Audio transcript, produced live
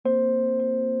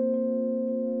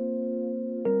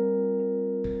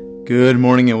Good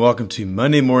morning and welcome to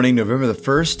Monday morning, November the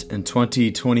 1st in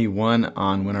 2021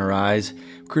 on When I Rise.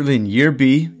 Currently in year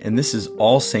B, and this is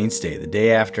All Saints Day. The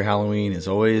day after Halloween is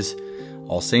always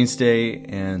All Saints Day,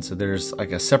 and so there's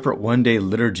like a separate one-day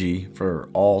liturgy for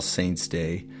All Saints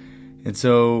Day. And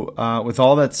so with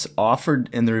all that's offered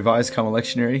in the Revised Common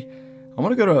Lectionary, I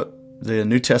want to go to the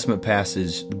New Testament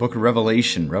passage, the book of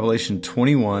Revelation, Revelation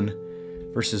 21,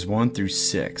 verses 1 through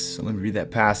 6. So let me read that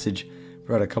passage.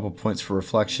 Brought a couple points for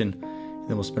reflection, and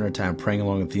then we'll spend our time praying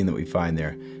along the theme that we find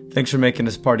there. Thanks for making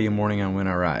this part of your morning on When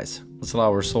I Rise. Let's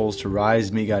allow our souls to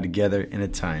rise, meet God together in a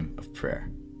time of prayer.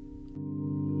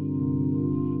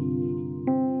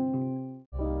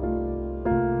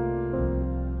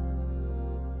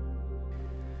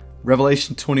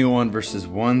 Revelation 21, verses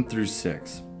 1 through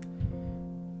 6.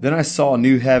 Then I saw a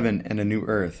new heaven and a new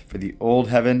earth, for the old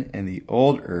heaven and the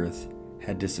old earth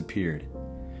had disappeared,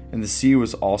 and the sea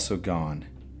was also gone.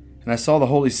 And I saw the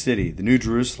holy city, the new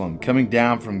Jerusalem, coming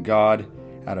down from God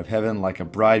out of heaven like a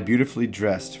bride beautifully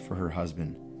dressed for her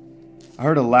husband. I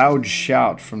heard a loud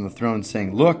shout from the throne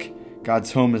saying, "Look,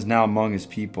 God's home is now among his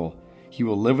people. He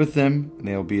will live with them, and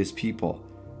they will be his people.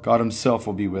 God himself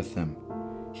will be with them.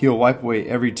 He will wipe away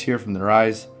every tear from their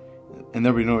eyes, and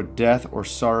there will be no death or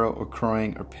sorrow or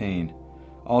crying or pain.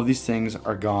 All these things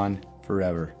are gone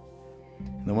forever."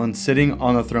 And the one sitting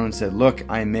on the throne said, "Look,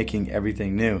 I am making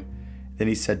everything new." Then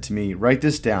he said to me, "Write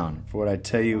this down, for what I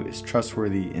tell you is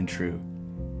trustworthy and true."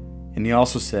 And he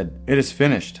also said, "It is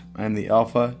finished. I am the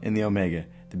Alpha and the Omega,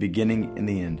 the beginning and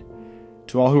the end.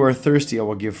 To all who are thirsty, I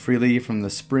will give freely from the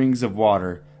springs of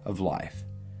water of life."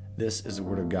 This is the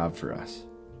word of God for us.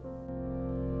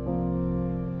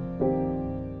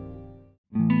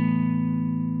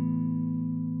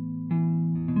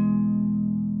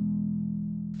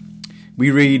 We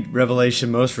read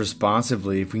Revelation most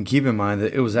responsively if we can keep in mind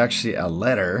that it was actually a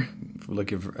letter. If we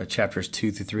look at chapters 2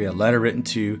 through 3, a letter written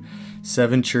to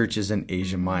 7 churches in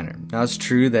Asia Minor. Now it's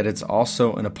true that it's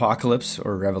also an apocalypse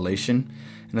or revelation,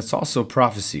 and it's also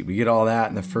prophecy. We get all that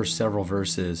in the first several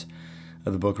verses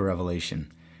of the book of Revelation.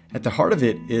 At the heart of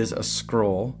it is a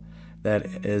scroll that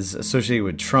is associated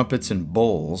with trumpets and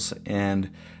bowls, and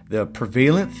the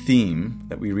prevalent theme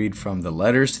that we read from the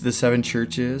letters to the 7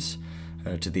 churches,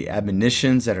 to the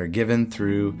admonitions that are given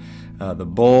through the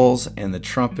bowls and the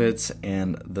trumpets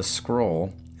and the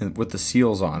scroll and with the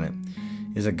seals on it,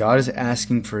 is that God is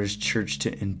asking for his church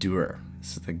to endure.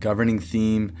 This is the governing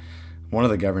theme, one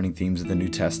of the governing themes of the New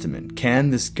Testament.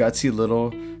 Can this gutsy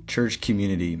little church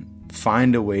community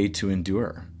find a way to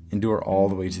endure all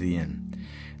the way to the end?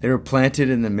 They were planted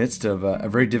in the midst of a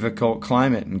very difficult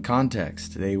climate and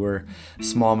context. They were a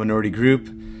small minority group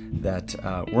that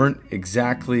weren't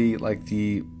exactly like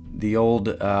the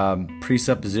old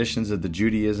presuppositions of the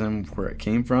Judaism where it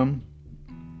came from.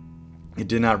 It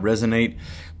did not resonate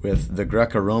with the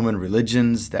Greco-Roman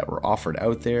religions that were offered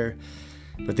out there,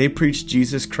 but they preached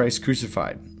Jesus Christ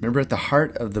crucified. Remember, at the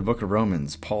heart of the book of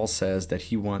Romans, Paul says that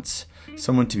he wants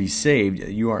someone to be saved.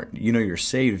 You're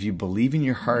saved if you believe in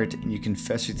your heart and you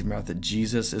confess with your mouth that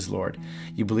Jesus is Lord.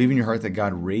 You believe in your heart that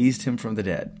God raised him from the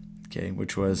dead. Okay,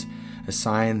 which was a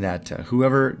sign that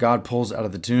whoever God pulls out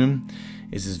of the tomb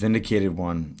is his vindicated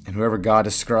one, and whoever God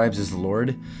describes as the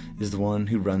Lord is the one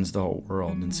who runs the whole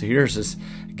world. And so here's this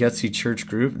gutsy church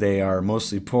group. They are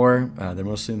mostly poor. They're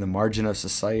mostly in the margin of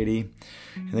society.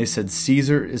 And they said,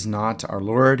 "Caesar is not our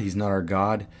Lord. He's not our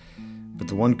God, but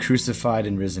the one crucified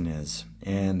and risen is."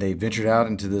 And they ventured out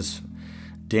into this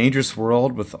dangerous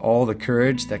world with all the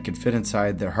courage that could fit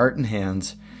inside their heart and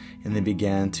hands, and they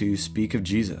began to speak of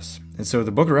Jesus. And so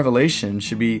the book of Revelation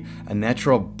should be a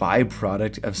natural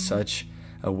byproduct of such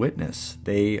a witness.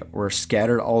 They were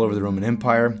scattered all over the Roman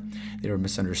Empire. They were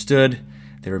misunderstood.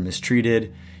 They were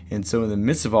mistreated. And so in the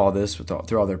midst of all this,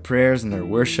 through all their prayers and their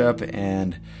worship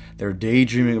and their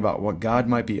daydreaming about what God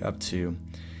might be up to,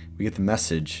 we get the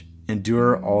message: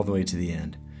 endure all the way to the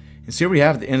end. And so here we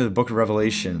have at the end of the book of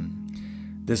Revelation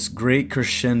this great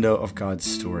crescendo of God's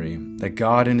story, that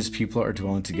God and his people are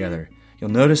dwelling together. You'll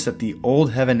notice that the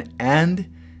old heaven and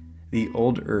the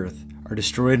old earth are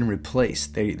destroyed and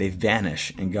replaced. They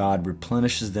vanish, and God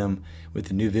replenishes them with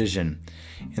a new vision.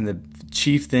 And the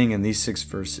chief thing in these 6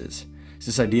 verses is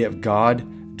this idea of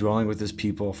God dwelling with his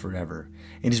people forever.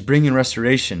 And he's bringing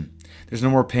restoration. There's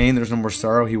no more pain. There's no more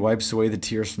sorrow. He wipes away the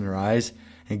tears from their eyes,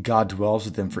 and God dwells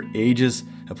with them for ages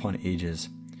upon ages.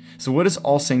 So what is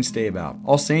All Saints Day about?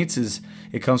 All Saints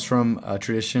it comes from a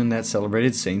tradition that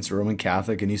celebrated saints, Roman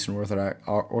Catholic and Eastern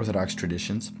Orthodox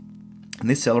traditions. And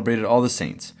they celebrated all the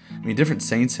saints. I mean, different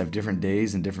saints have different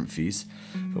days and different feasts.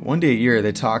 But one day a year,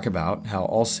 they talk about how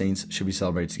all saints should be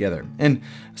celebrated together. And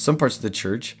some parts of the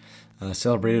church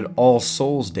celebrated All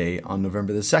Souls Day on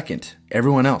November the 2nd.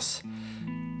 Everyone else.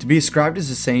 To be ascribed as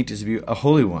a saint is to be a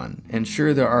holy one. And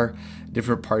sure, there are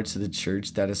different parts of the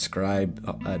church that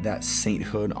ascribe that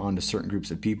sainthood onto certain groups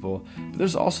of people. But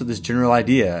there's also this general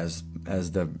idea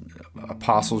as the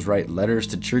apostles write letters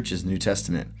to churches in the New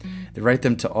Testament. They write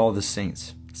them to all the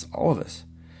saints. It's all of us.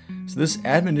 So this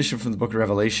admonition from the book of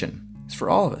Revelation is for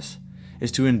all of us,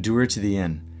 is to endure to the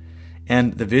end.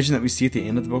 And the vision that we see at the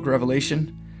end of the book of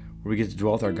Revelation, where we get to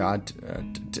dwell with our God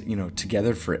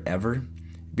together forever,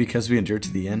 because we endure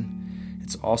to the end,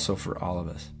 it's also for all of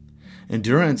us.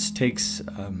 Endurance takes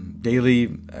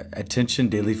daily attention,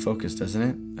 daily focus, doesn't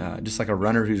it? Just like a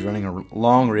runner who's running a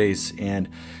long race and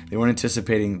they weren't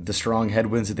anticipating the strong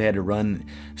headwinds that they had to run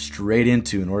straight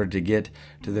into in order to get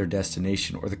to their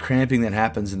destination, or the cramping that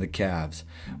happens in the calves,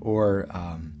 or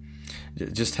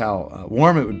just how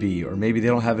warm it would be, or maybe they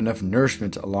don't have enough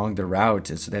nourishment along the route,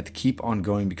 and so they have to keep on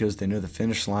going because they know the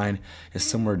finish line is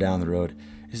somewhere down the road.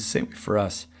 It's the same way for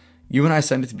us. You and I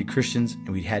signed up to be Christians,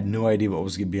 and we had no idea what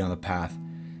was going to be on the path.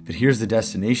 But here's the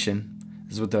destination.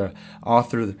 This is what the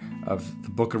author of the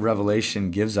book of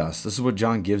Revelation gives us. This is what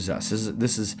John gives us.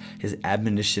 This is his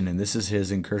admonition, and this is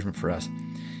his encouragement for us.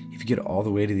 If you get all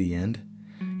the way to the end,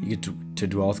 you get to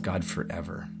dwell with God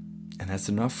forever. And that's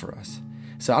enough for us.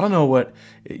 So I don't know what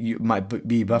you might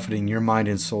be buffeting your mind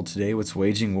and soul today, what's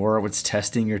waging war, what's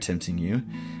testing or tempting you.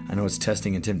 I know it's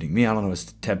testing and tempting me. I don't know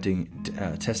what's testing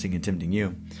and tempting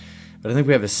you. But I think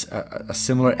we have a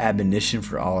similar admonition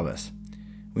for all of us.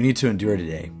 We need to endure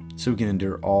today so we can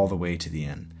endure all the way to the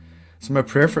end. So my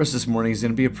prayer for us this morning is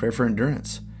going to be a prayer for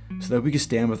endurance, so that we can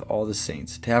stand with all the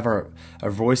saints, to have our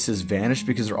voices vanish,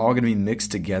 because they're all going to be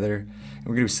mixed together, and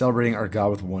we're going to be celebrating our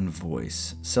God with one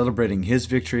voice, celebrating his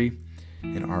victory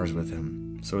and ours with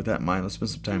him. So with that in mind, let's spend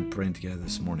some time praying together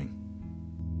this morning.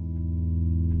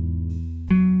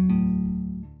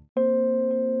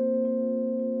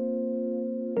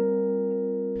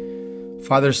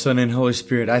 Father, Son, and Holy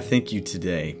Spirit, I thank you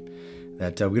today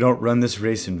that we don't run this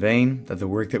race in vain, that the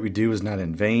work that we do is not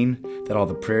in vain, that all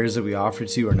the prayers that we offer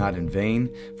to you are not in vain,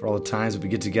 for all the times that we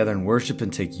get together and worship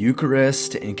and take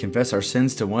Eucharist and confess our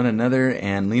sins to one another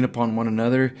and lean upon one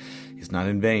another is not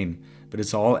in vain, but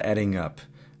it's all adding up,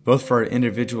 both for our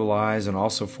individual lives and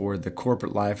also for the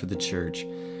corporate life of the church.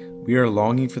 We are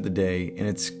longing for the day, and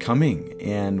it's coming,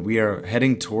 and we are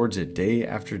heading towards it day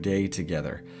after day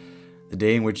together. The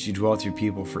day in which you dwell with your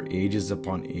people for ages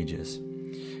upon ages.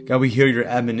 God, we hear your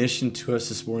admonition to us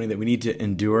this morning that we need to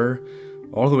endure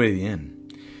all the way to the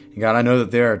end. And God, I know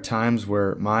that there are times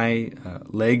where my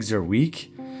legs are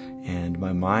weak and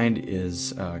my mind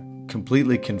is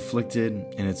completely conflicted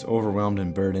and it's overwhelmed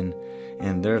and burdened.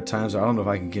 And there are times where I don't know if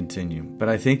I can continue. But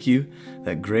I thank you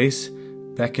that grace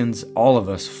beckons all of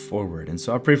us forward. And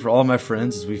so I pray for all my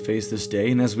friends as we face this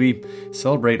day and as we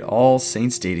celebrate All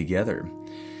Saints Day together.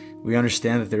 We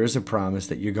understand that there is a promise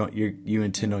that you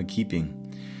intend on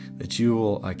keeping, that you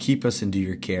will keep us into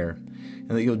your care, and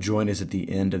that you'll join us at the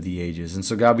end of the ages. And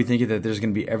so, God, we thank you that there's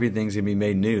going to be everything's going to be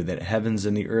made new, that heavens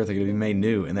and the earth are going to be made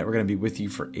new, and that we're going to be with you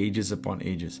for ages upon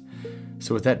ages.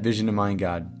 So with that vision in mind,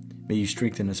 God, may you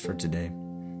strengthen us for today.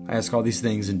 I ask all these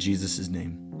things in Jesus'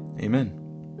 name. Amen.